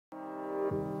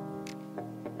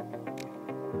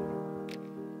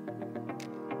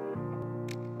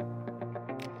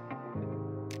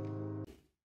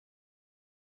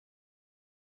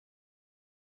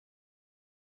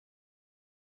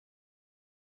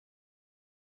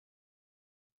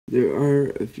There are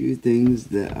a few things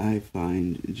that I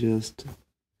find just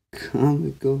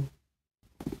comical,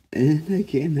 and I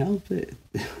can't help it.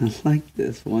 Like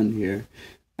this one here.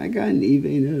 I got an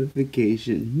eBay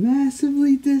notification,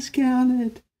 massively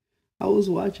discounted. I was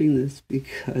watching this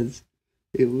because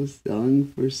it was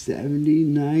selling for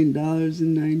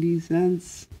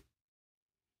 $79.90.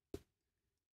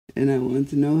 And I wanted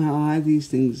to know how high these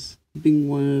things, being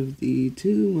one of the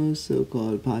two most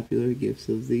so-called popular gifts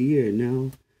of the year.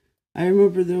 Now, I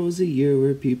remember there was a year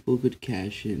where people could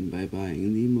cash in by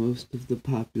buying the most of the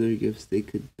popular gifts they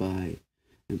could buy.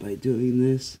 And by doing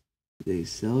this, they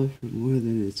sell it for more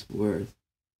than it's worth.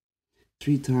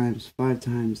 3 times, 5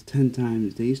 times, 10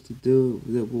 times. They used to do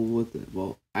it with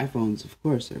iPhones, of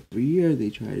course. Every year they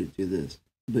try to do this.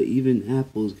 But even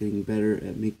Apple's getting better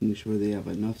at making sure they have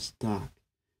enough stock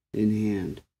in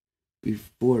hand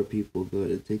before people go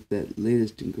to take that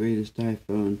latest and greatest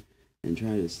iPhone and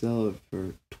try to sell it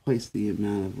for twice the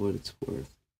amount of what it's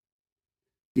worth.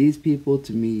 These people,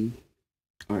 to me,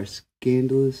 are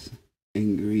scandalous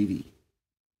and greedy.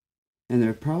 And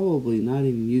they're probably not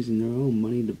even using their own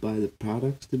money to buy the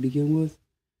products to begin with.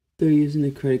 They're using a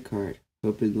credit card,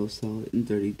 hoping they'll sell it in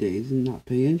 30 days and not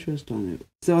pay interest on it.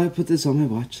 So I put this on my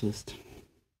watch list.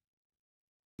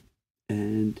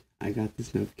 And I got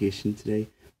this notification today.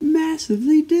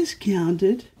 Massively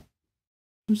discounted.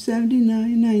 From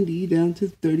 $79.90 down to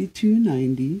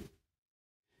 $32.90.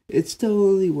 It's still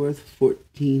only worth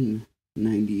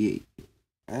 $14.98.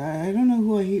 I don't know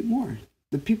who I hate more.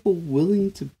 The people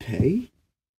willing to pay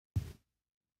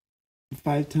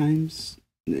 5 times.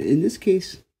 In this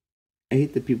case, I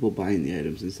hate the people buying the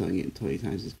items and selling it 20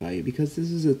 times its value, because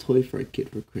this is a toy for a kid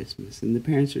for Christmas, and the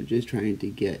parents are just trying to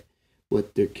get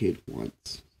what their kid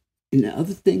wants. And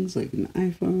other things like an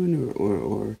iPhone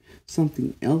or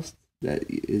something else that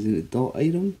is an adult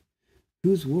item,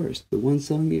 who's worse? The one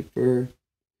selling it for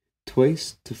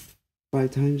twice to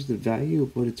 5 times the value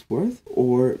of what it's worth,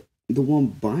 or the one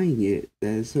buying it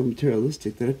that is so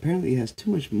materialistic that apparently has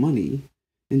too much money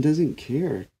and doesn't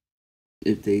care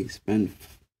if they spend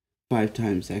 5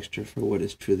 times extra for what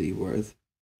it's truly worth,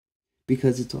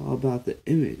 because it's all about the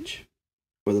image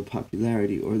or the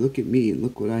popularity, or look at me and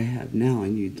look what I have now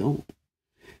and you don't.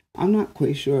 I'm not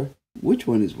quite sure which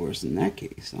one is worse in that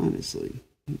case, honestly.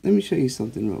 Let me show you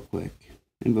something real quick,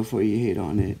 and before you hate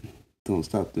on it, don't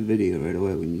stop the video right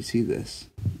away when you see this.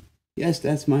 Yes,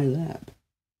 that's my lab.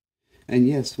 And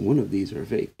yes, one of these are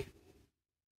fake.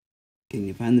 Can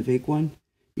you find the fake one?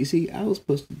 You see, I was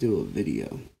supposed to do a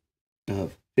video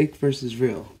of fake versus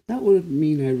real. That would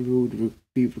mean I would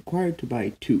be required to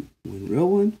buy 2. One real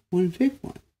one, one fake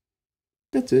one.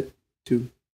 That's it. 2.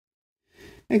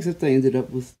 Except I ended up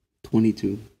with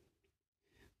 22.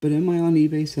 But am I on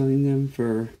eBay selling them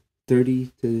for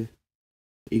 $30 to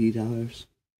 $80?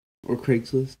 Or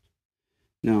Craigslist?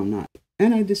 No, I'm not.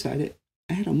 And I decided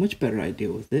I had a much better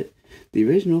idea with it. The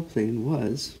original plan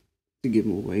was to give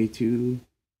them away to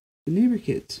the neighbor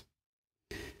kids.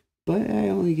 But I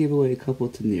only gave away a couple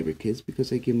to neighbor kids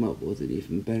because I came up with an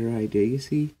even better idea. You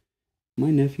see, my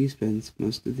nephew spends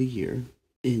most of the year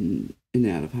in and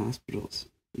out of hospitals.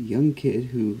 A young kid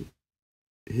who,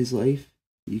 his life,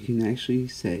 you can actually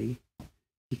say,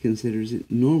 he considers it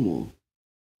normal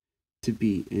to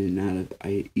be in and out of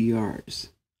ERs,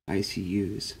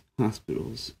 ICUs,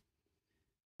 hospitals,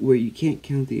 where you can't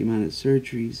count the amount of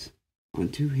surgeries on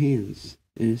 2 hands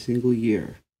in a single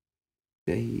year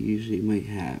that he usually might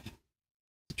have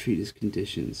to treat his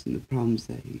conditions and the problems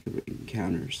that he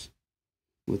encounters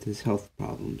with his health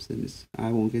problems. And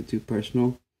I won't get too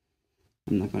personal.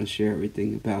 I'm not going to share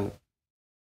everything about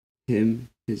him,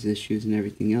 his issues, and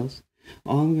everything else.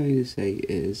 All I'm going to say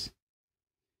is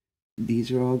these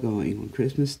are all going on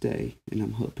Christmas Day, and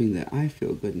I'm hoping that I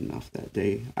feel good enough that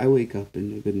day. I wake up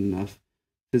in a good enough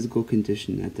physical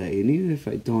condition that day, and even if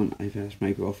I don't, I've asked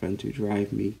my girlfriend to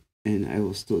drive me, and I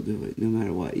will still do it no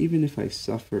matter what. Even if I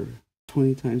suffer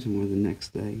 20 times more the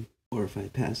next day, or if I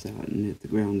pass out and hit the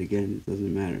ground again, it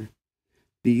doesn't matter.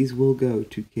 These will go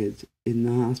to kids in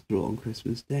the hospital on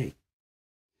Christmas Day.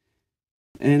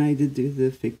 And I did do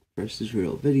the fake versus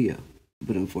real video,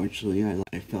 but unfortunately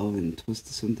I fell and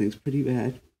twisted some things pretty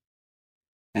bad.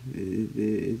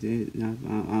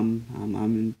 I'm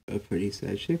in a pretty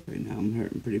sad shape right now. I'm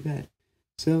hurting pretty bad.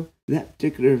 So that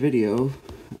particular video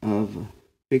of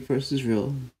fake versus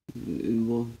real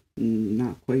will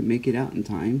not quite make it out in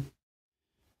time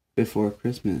before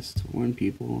Christmas to warn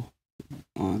people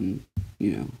on,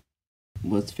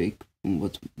 what's fake and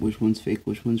which one's fake,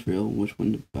 which one's real, and which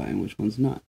one to buy and which one's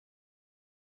not.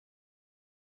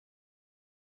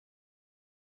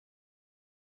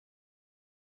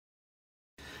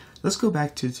 let's go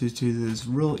back to this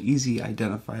real easy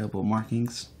identifiable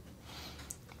markings,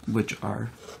 which are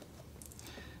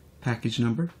package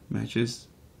number matches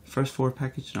first 4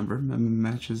 package number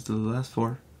matches the last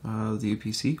 4 of the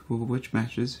UPC, which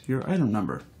matches your item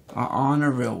number on a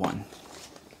real one.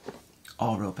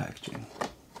 All real packaging.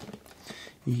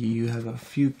 You have a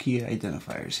few key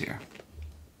identifiers here.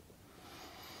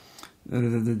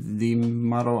 The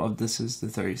model of this is the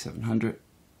 3700,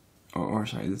 or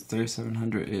sorry, the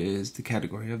 3700 is the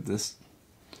category of this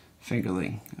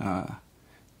Fingerling.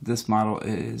 This model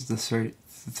is the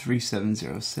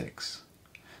 3706.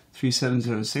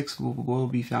 3706 will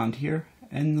be found here,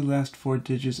 and the last 4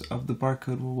 digits of the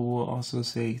barcode will also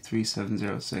say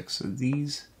 3706. So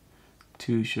these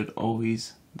two should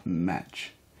always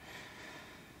match.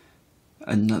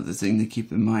 Another thing to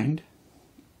keep in mind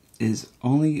is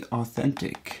only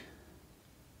authentic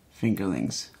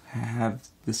Fingerlings have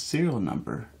the serial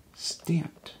number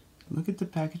stamped. Look at the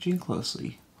packaging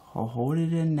closely. I'll hold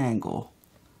it at an angle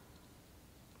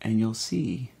and you'll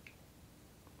see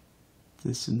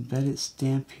this embedded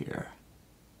stamp here.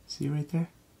 See right there?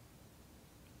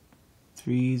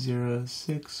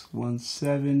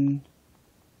 30617.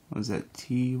 What was that?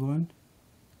 T1?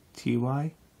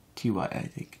 TY? TY, I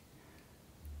think.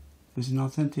 There's an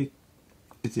authentic,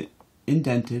 it's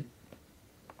indented.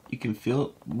 You can feel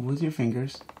it with your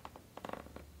fingers.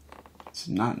 It's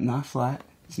not flat.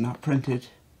 It's not printed.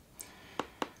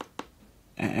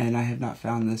 And I have not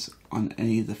found this on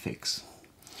any of the fakes.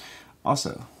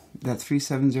 Also, that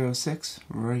 3706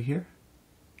 right here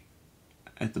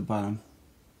at the bottom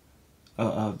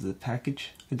of the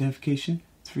package identification,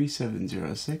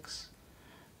 3706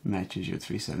 matches your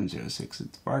 3706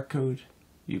 at the barcode,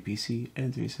 UPC,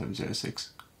 and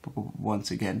 3706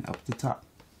 once again up at the top.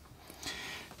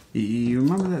 You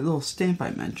remember that little stamp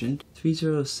I mentioned?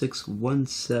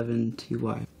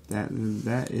 30617TY.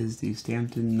 That is the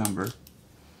stamped in number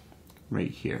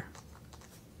right here.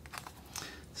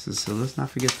 So let's not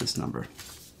forget this number.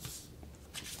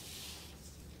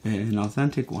 An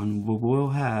authentic one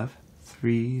will have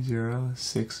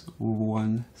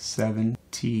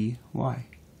 30617TY.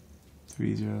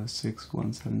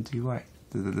 30617TY.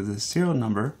 The serial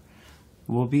number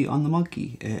will be on the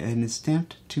monkey, and it's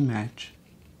stamped to match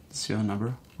the serial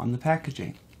number on the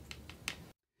packaging.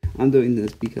 I'm doing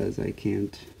this because I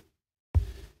can't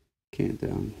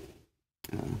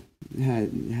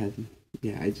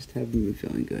I just haven't been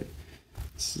feeling good.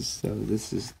 So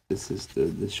this is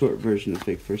the short version of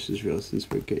Fake versus Real, since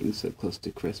we're getting so close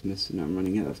to Christmas and I'm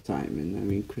running out of time. And I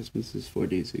mean, Christmas is 4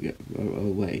 days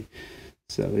away.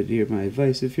 So here's my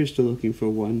advice: if you're still looking for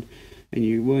one and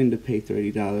you're willing to pay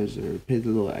 $30 or pay the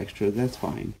little extra, that's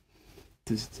fine.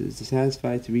 To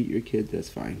satisfy, to meet your kid, that's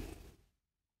fine.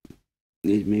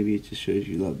 Maybe it just shows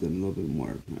you love them a little bit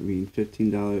more. I mean,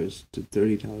 $15 to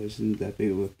 $30 isn't that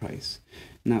big of a price.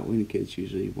 Not when kids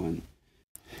usually want.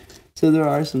 So there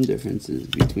are some differences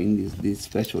between these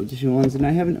special edition ones, and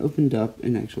I haven't opened up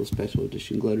an actual special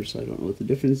edition glitter, so I don't know what the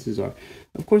differences are.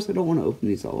 Of course, I don't want to open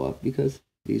these all up because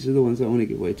these are the ones I want to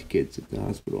give away to kids at the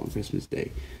hospital on Christmas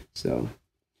Day. So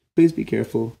please be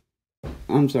careful.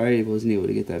 I'm sorry I wasn't able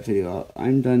to get that video out.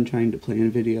 I'm done trying to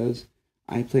plan videos.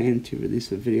 I plan to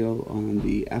release a video on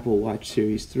the Apple Watch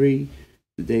Series 3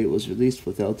 the day it was released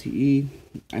with LTE.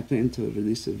 I plan to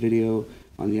release a video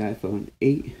on the iPhone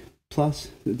 8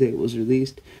 Plus the day it was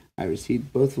released. I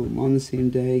received both of them on the same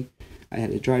day. I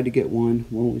had to try to get one.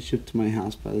 One was shipped to my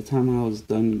house. By the time I was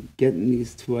done getting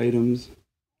these 2 items,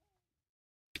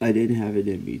 I didn't have it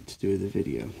in me to do the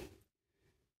video.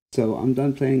 So I'm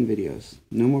done planning videos.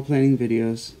 No more planning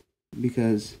videos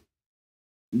because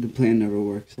the plan never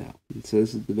works out. And so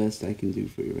this is the best I can do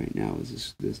for you right now,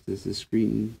 is this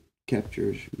screen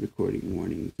capture recording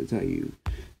warning to tell you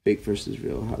fake versus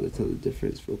real, how to tell the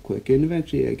difference real quick. And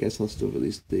eventually I guess I'll still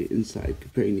release the inside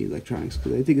comparing the electronics,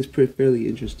 because I think it's fairly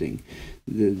interesting,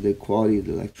 the quality of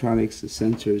the electronics, the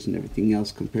sensors and everything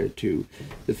else compared to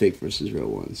the fake versus real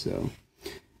one. So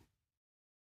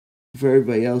for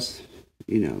everybody else,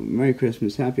 you know, Merry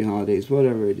Christmas, Happy Holidays,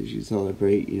 whatever it is you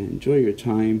celebrate. You know, enjoy your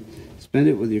time, spend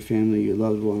it with your family, your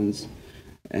loved ones,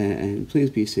 and please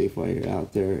be safe while you're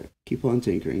out there. Keep on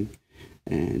tinkering,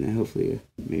 and hopefully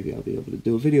maybe I'll be able to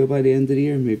do a video by the end of the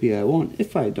year. Maybe I won't.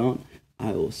 If I don't,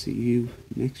 I will see you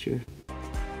next year.